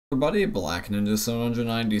everybody, Black Ninja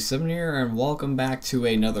 797 here, and welcome back to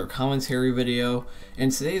another commentary video.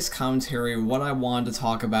 In today's commentary, what I wanted to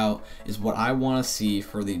talk about is what I want to see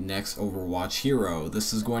for the next Overwatch hero.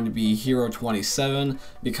 This is going to be Hero 27,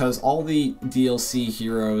 because all the DLC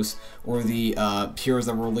heroes, or the heroes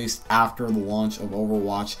that were released after the launch of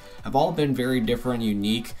Overwatch, have all been very different and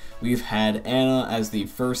unique. We've had Ana as the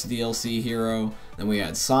first DLC hero, then we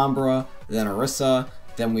had Sombra, then Orisa,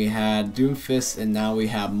 then we had Doomfist, and now we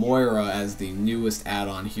have Moira as the newest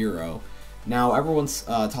add-on hero. Now everyone's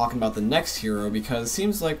talking about the next hero, because it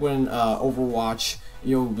seems like when Overwatch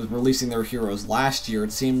was releasing their heroes last year,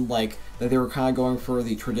 it seemed like that they were kind of going for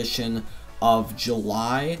the tradition of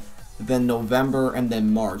July, then November, and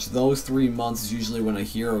then March. Those 3 months is usually when a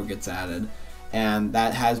hero gets added, and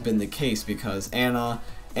that has been the case because Ana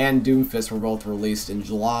and Doomfist were both released in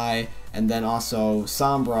July, and then also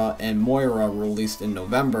Sombra and Moira were released in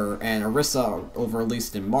November, and Orisa were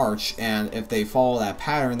released in March. And if they follow that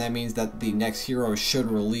pattern, that means that the next hero should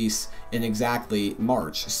release in exactly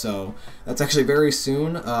March. So that's actually very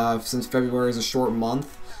soon, since February is a short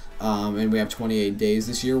month. And we have 28 days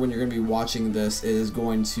this year. When you're going to be watching this, it is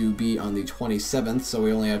going to be on the 27th, so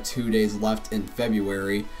we only have 2 days left in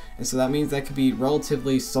February. And so that means that could be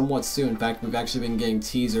relatively somewhat soon. In fact, we've actually been getting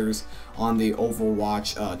teasers on the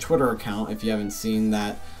Overwatch Twitter account. If you haven't seen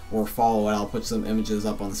that or follow it, I'll put some images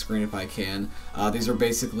up on the screen if I can. These are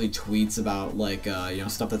basically tweets about like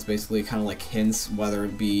stuff that's basically kind of like hints, whether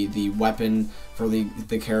it be the weapon for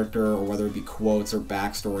the character or whether it be quotes or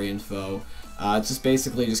backstory info. It's just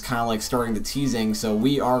basically just kind of like starting the teasing, so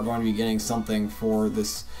we are going to be getting something for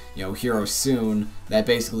this hero soon that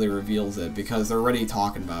basically reveals it, because they're already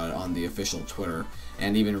talking about it on the official Twitter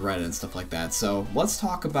and even Reddit and stuff like that. So let's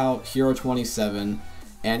talk about Hero 27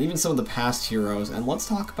 and even some of the past heroes, and let's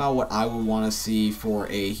talk about what I would want to see for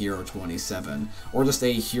a Hero 27, or just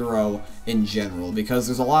a hero in general, because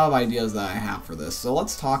there's a lot of ideas that I have for this. So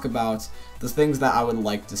let's talk about the things that I would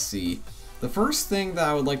like to see. The first thing that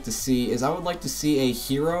I would like to see is I would like to see a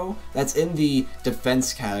hero that's in the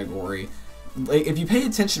defense category. Like, if you pay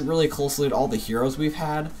attention really closely to all the heroes we've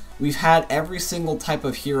had every single type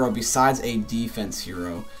of hero besides a defense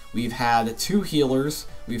hero. We've had 2 healers,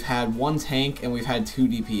 we've had 1 tank, and we've had 2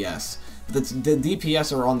 DPS. But the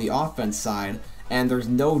DPS are on the offense side, and there's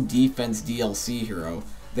no defense DLC hero.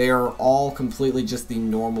 They are all completely just the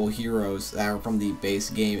normal heroes that are from the base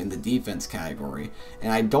game in the defense category.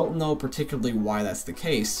 And I don't know particularly why that's the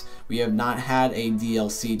case. We have not had a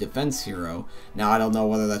DLC defense hero. Now, I don't know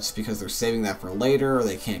whether that's just because they're saving that for later, or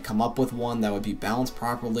they can't come up with one that would be balanced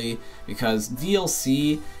properly, because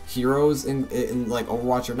DLC heroes in like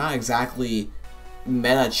Overwatch are not exactly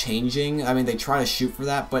meta changing. I mean, they try to shoot for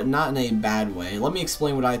that, but not in a bad way. Let me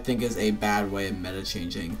explain what I think is a bad way of meta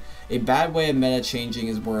changing. A bad way of meta changing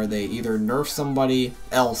is where they either nerf somebody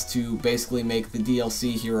else to basically make the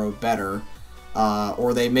DLC hero better,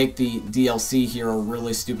 or they make the DLC hero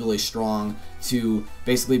really stupidly strong to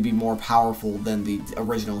basically be more powerful than the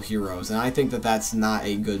original heroes. And I think that that's not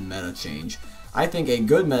a good meta change. I think a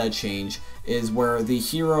good meta change is where the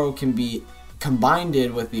hero can be combined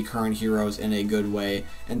with the current heroes in a good way,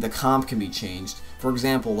 and the comp can be changed. For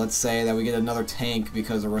example, let's say that we get another tank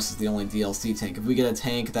because Orisa is the only DLC tank. If we get a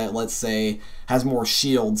tank that, let's say, has more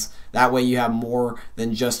shields, that way you have more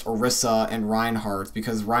than just Orisa and Reinhardt,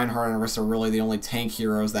 because Reinhardt and Orisa are really the only tank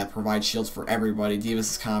heroes that provide shields for everybody. Divas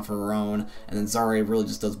is kind of for her own, and then Zarya really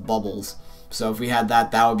just does bubbles. So if we had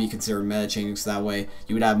that, that would be considered meta changing, so that way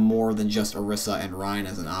you would have more than just Orisa and Rein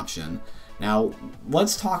as an option. Now,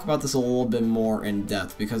 let's talk about this a little bit more in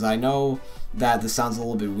depth, because I know that this sounds a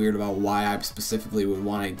little bit weird about why I specifically would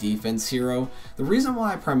want a defense hero. The reason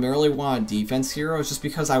why I primarily want a defense hero is just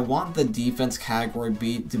because I want the defense category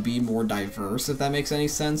to be more diverse, if that makes any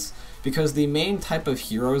sense. Because the main type of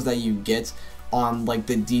heroes that you get on like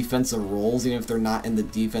the defensive roles, even if they're not in the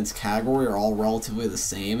defense category, are all relatively the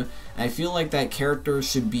same. And I feel like that character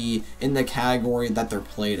should be in the category that they're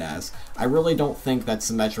played as. I really don't think that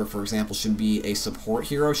Symmetra, for example, should be a support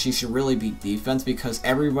hero. She should really be defense, because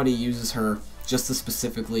everybody uses her just to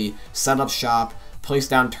specifically set up shop, place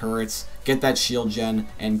down turrets, get that shield gen,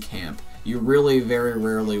 and camp. You really very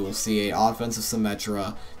rarely will see an offensive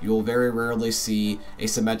Symmetra. You will very rarely see a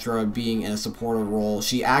Symmetra being in a supportive role.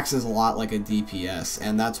 She acts as a lot like a DPS,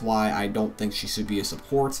 and that's why I don't think she should be a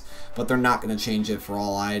support, but they're not going to change it for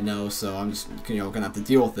all I know, so I'm just going to have to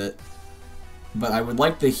deal with it. But I would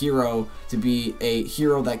like the hero to be a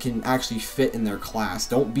hero that can actually fit in their class.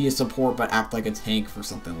 Don't be a support but act like a tank for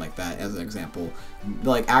something like that, as an example.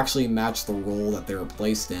 Like, actually match the role that they're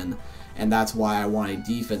placed in. and that's why I want a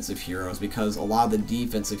defensive heroes, because a lot of the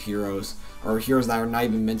defensive heroes are heroes that are not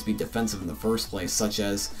even meant to be defensive in the first place, such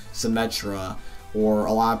as Symmetra, or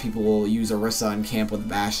a lot of people will use Orisa in camp with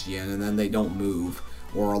Bastion and then they don't move,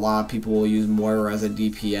 or a lot of people will use Moira as a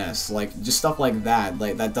DPS, like just stuff like that.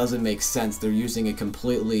 Like that doesn't make sense. They're using it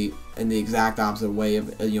completely in the exact opposite way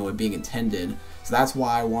of it being intended. So that's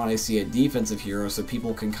why I want to see a defensive hero, so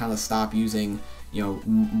people can kind of stop using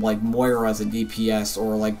like Moira as a DPS,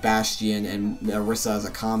 or like Bastion and Orisa as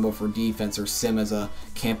a combo for defense, or Sim as a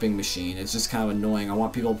camping machine. It's just kind of annoying. I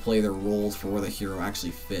want people to play their roles for where the hero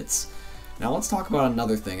actually fits. Now let's talk about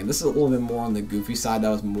another thing, and this is a little bit more on the goofy side. That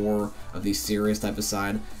was more of the serious type of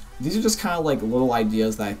side. These are just kind of like little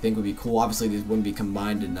ideas that I think would be cool. Obviously these wouldn't be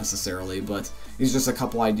combined necessarily, but these are just a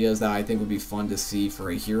couple ideas that I think would be fun to see for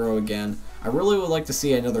a hero again. I really would like to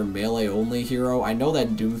see another melee only hero. I know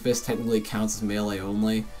that Doomfist technically counts as melee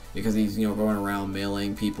only because he's going around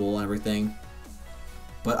meleeing people and everything,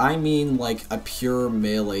 but I mean like a pure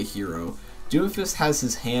melee hero. Doomfist has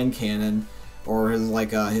his hand cannon, or his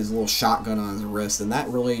his little shotgun on his wrist, and that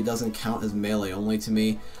really doesn't count as melee only to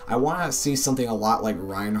me. I want to see something a lot like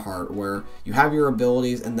Reinhardt, where you have your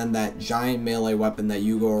abilities and then that giant melee weapon that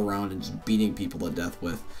you go around and just beating people to death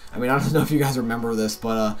with. I mean, I don't know if you guys remember this,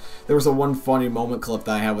 but there was a one funny moment clip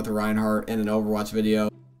that I had with Reinhardt in an Overwatch video.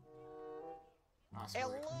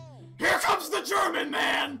 Hello. Here comes the German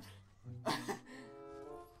man!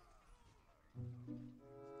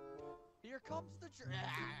 Here comes the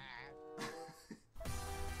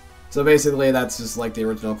So basically that's just like the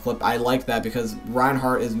original clip. I like that because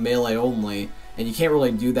Reinhardt is melee only, and you can't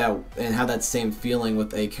really do that and have that same feeling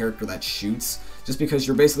with a character that shoots, just because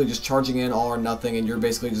you're basically just charging in all or nothing, and you're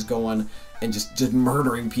basically just going and just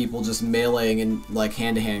murdering people, just meleeing in like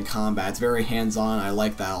hand-to-hand combat. It's very hands-on. I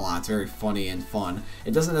like that a lot. It's very funny and fun.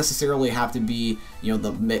 It doesn't necessarily have to be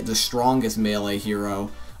the strongest melee hero.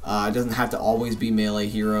 It doesn't have to always be melee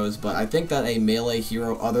heroes, but I think that a melee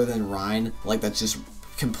hero other than Rein, like that's just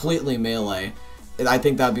completely melee, I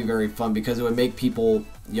think that'd be very fun, because it would make people,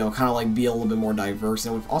 kind of like be a little bit more diverse,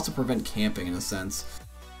 and it would also prevent camping in a sense.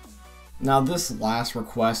 Now this last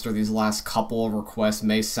request, or these last couple of requests,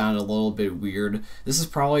 may sound a little bit weird. This is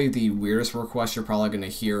probably the weirdest request you're probably going to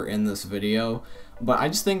hear in this video, but I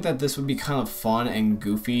just think that this would be kind of fun and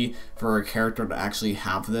goofy for a character to actually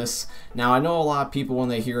have this. Now I know a lot of people, when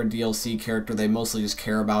they hear a DLC character, they mostly just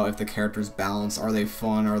care about if the character's balanced, are they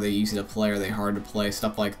fun, are they easy to play, are they hard to play,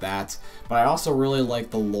 stuff like that. But I also really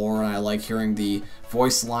like the lore, and I like hearing the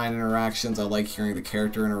voice line interactions, I like hearing the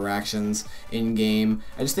character interactions in-game.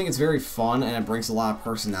 I just think it's very fun, and it brings a lot of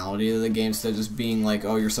personality to the game, instead of just being like,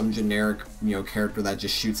 oh, you're some generic, character that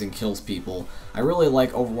just shoots and kills people. I really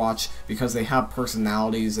like Overwatch because they have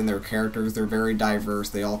personalities in their characters. They're very diverse.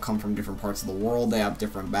 They all come from different parts of the world. They have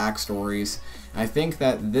different backstories. And I think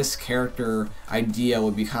that this character idea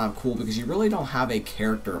would be kind of cool, because you really don't have a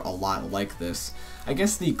character a lot like this. I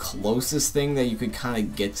guess the closest thing that you could kind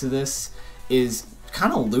of get to this is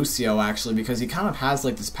kind of Lucio, actually, because he kind of has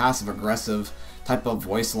like this passive-aggressive type of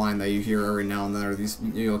voice line that you hear every now and then, or these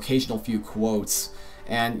occasional few quotes.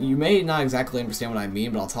 And you may not exactly understand what I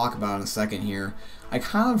mean, but I'll talk about it in a second here. I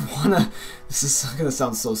kind of want to, this is going to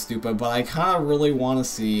sound so stupid, but I kind of really want to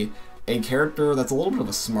see a character that's a little bit of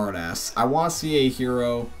a smartass. I want to see a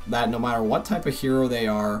hero that no matter what type of hero they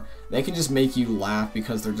are, they can just make you laugh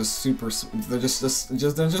because they're just they're just a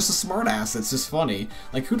smartass. It's just funny.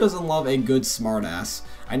 Like, who doesn't love a good smartass?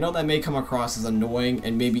 I know that may come across as annoying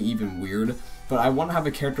and maybe even weird, but I want to have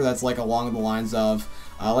a character that's like along the lines of,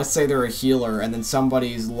 let's say they're a healer, and then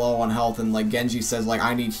somebody's low on health, and like Genji says like,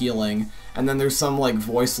 I need healing, and then there's some like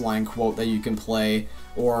voice line quote that you can play,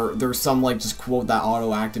 or there's some like just quote that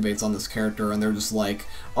auto activates on this character, and they're just like,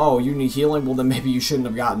 oh, you need healing, well then maybe you shouldn't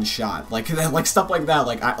have gotten shot, like stuff like that.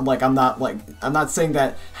 I'm not saying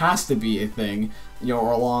that has to be a thing,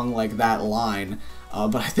 or along like that line.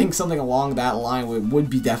 But I think something along that line would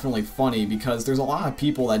be definitely funny, because there's a lot of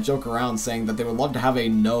people that joke around saying that they would love to have a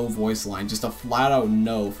no voice line, just a flat out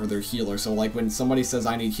no for their healer. So like when somebody says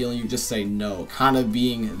I need healing, you just say no, kind of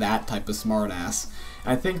being that type of smartass.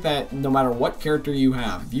 And I think that no matter what character you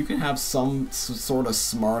have, if you can have some sort of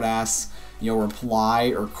smartass,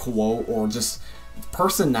 reply or quote or just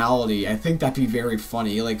personality, I think that'd be very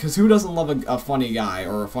funny. Like, because who doesn't love a funny guy,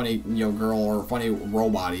 or a funny girl, or a funny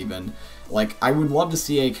robot even? Like, I would love to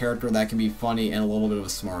see a character that can be funny and a little bit of a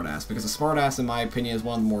smartass, because a smartass, in my opinion, is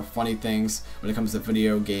one of the more funny things when it comes to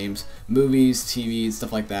video games, movies, TV,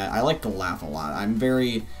 stuff like that. I like to laugh a lot. I'm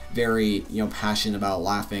very, very, passionate about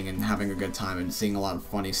laughing and having a good time and seeing a lot of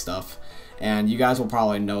funny stuff. And you guys will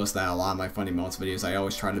probably notice that a lot of my funny moments videos, I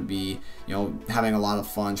always try to be, you know, having a lot of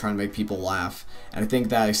fun, trying to make people laugh. And I think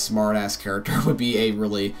that a smart-ass character would be a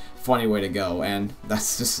really funny way to go, and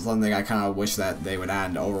that's just something I kind of wish that they would add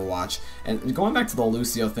into Overwatch. And going back to the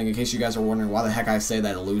Lucio thing, in case you guys are wondering why the heck I say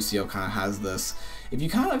that Lucio kind of has this, if you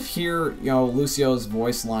kind of hear, you know, Lucio's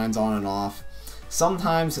voice lines on and off,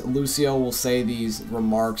 sometimes Lucio will say these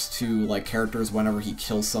remarks to like characters whenever he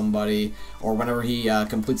kills somebody or whenever he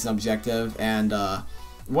completes an objective, and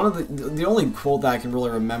one of the only quote that I can really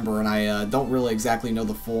remember, and I don't really exactly know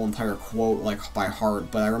the full entire quote like by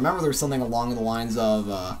heart, but I remember there's something along the lines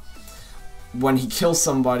of when he kills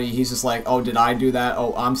somebody, he's just like, oh, did I do that?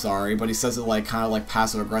 Oh, I'm sorry. But he says it like kind of like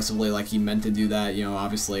passive aggressively, like he meant to do that, you know,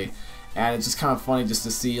 obviously. And it's just kind of funny just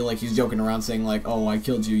to see, like, he's joking around saying, like, oh, I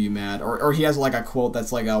killed you, you mad? Or he has, like, a quote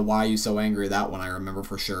that's like, why are you so angry? That one I remember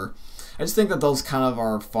for sure. I just think that those kind of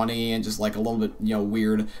are funny and just, like, a little bit, you know,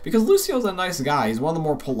 weird. Because Lucio's a nice guy. He's one of the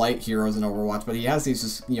more polite heroes in Overwatch, but he has these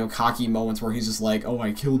just, you know, cocky moments where he's just like, oh,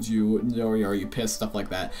 I killed you, or are you pissed? Stuff like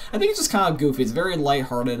that. I think it's just kind of goofy. It's very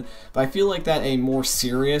lighthearted, but I feel like that a more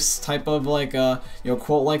serious type of, like, you know,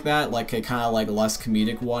 quote like that, like a kind of, like, less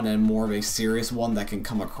comedic one and more of a serious one that can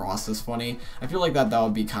come across as funny, I feel like that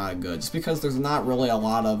would be kind of good. Just because there's not really a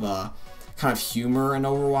lot of, kind of humor in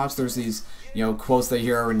Overwatch. There's these, you know, quotes they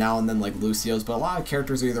hear every now and then like Lucio's, but a lot of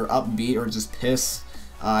characters are either upbeat or just pissed.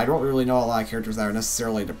 I don't really know a lot of characters that are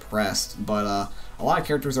necessarily depressed, but a lot of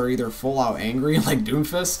characters are either full out angry like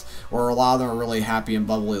Doomfist, or a lot of them are really happy and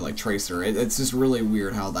bubbly like Tracer. It's just really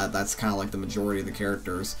weird how that's kind of like the majority of the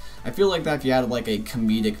characters. I feel like that if you had like a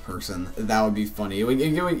comedic person, that would be funny. It would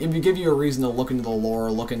give you a reason to look into the lore,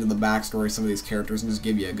 look into the backstory of some of these characters, and just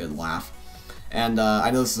give you a good laugh. And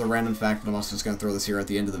I know this is a random fact, but I'm also just going to throw this here at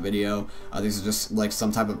the end of the video. These are just like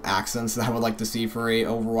some type of accents that I would like to see for a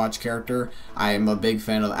Overwatch character. I am a big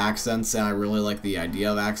fan of accents, and I really like the idea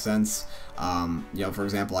of accents. You know, for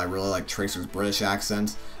example, I really like Tracer's British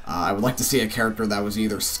accent. I would like to see a character that was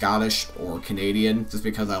either Scottish or Canadian, just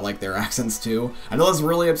because I like their accents too. I know that's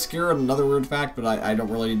really obscure and another weird fact, but I don't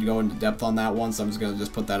really need to go into depth on that one, so I'm just going to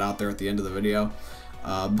just put that out there at the end of the video.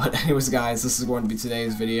 But anyways, guys, this is going to be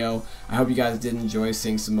today's video. I hope you guys did enjoy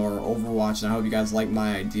seeing some more Overwatch, and I hope you guys like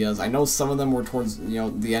my ideas. I know some of them were towards, you know,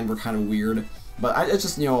 the end were kind of weird, but it's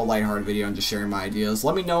just, you know, a lighthearted video and just sharing my ideas.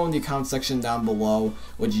 Let me know in the comment section down below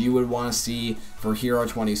what you would want to see for Hero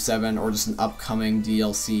 27 or just an upcoming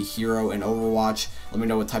DLC hero in Overwatch. Let me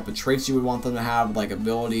know what type of traits you would want them to have, like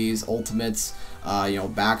abilities, ultimates, you know,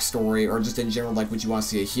 backstory, or just in general, like, would you want to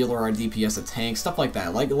see a healer, a DPS, a tank, stuff like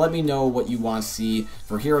that. Like, let me know what you want to see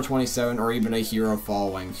for Hero 27 or even a hero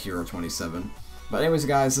following Hero 27. But anyways,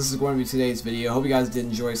 guys, this is going to be today's video. Hope you guys did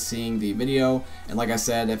enjoy seeing the video. And like I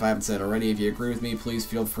said, if I haven't said already, if you agree with me, please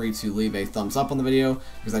feel free to leave a thumbs up on the video,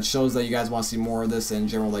 because that shows that you guys want to see more of this, and in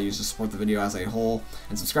general that you just support the video as a whole.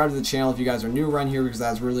 And subscribe to the channel if you guys are new around here, because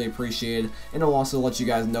that's really appreciated. And it'll also let you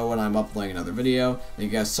guys know when I'm uploading another video.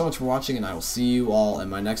 Thank you guys so much for watching, and I will see you all in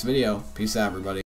my next video. Peace out, everybody.